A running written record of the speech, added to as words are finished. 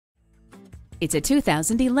It's a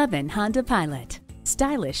 2011 Honda Pilot.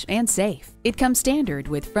 Stylish and safe, it comes standard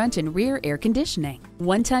with front and rear air conditioning,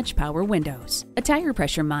 one-touch power windows, a tire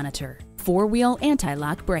pressure monitor, four-wheel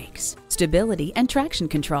anti-lock brakes, stability and traction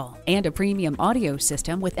control, and a premium audio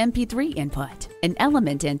system with MP3 input, an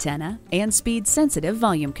element antenna, and speed-sensitive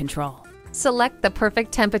volume control. Select the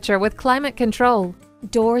perfect temperature with climate control.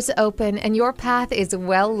 Doors open and your path is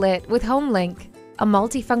well lit with HomeLink. A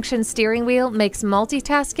multifunction steering wheel makes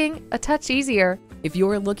multitasking a touch easier. If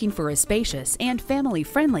you're looking for a spacious and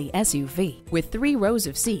family-friendly SUV with 3 rows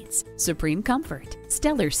of seats, supreme comfort,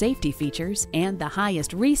 stellar safety features, and the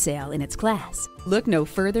highest resale in its class, look no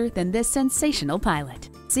further than this sensational Pilot.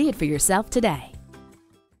 See it for yourself today.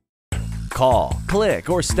 Call,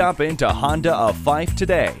 click, or stop into Honda of Fife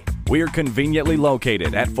today. We're conveniently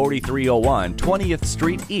located at 4301 20th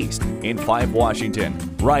Street East in Fife, Washington,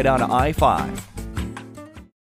 right on I-5.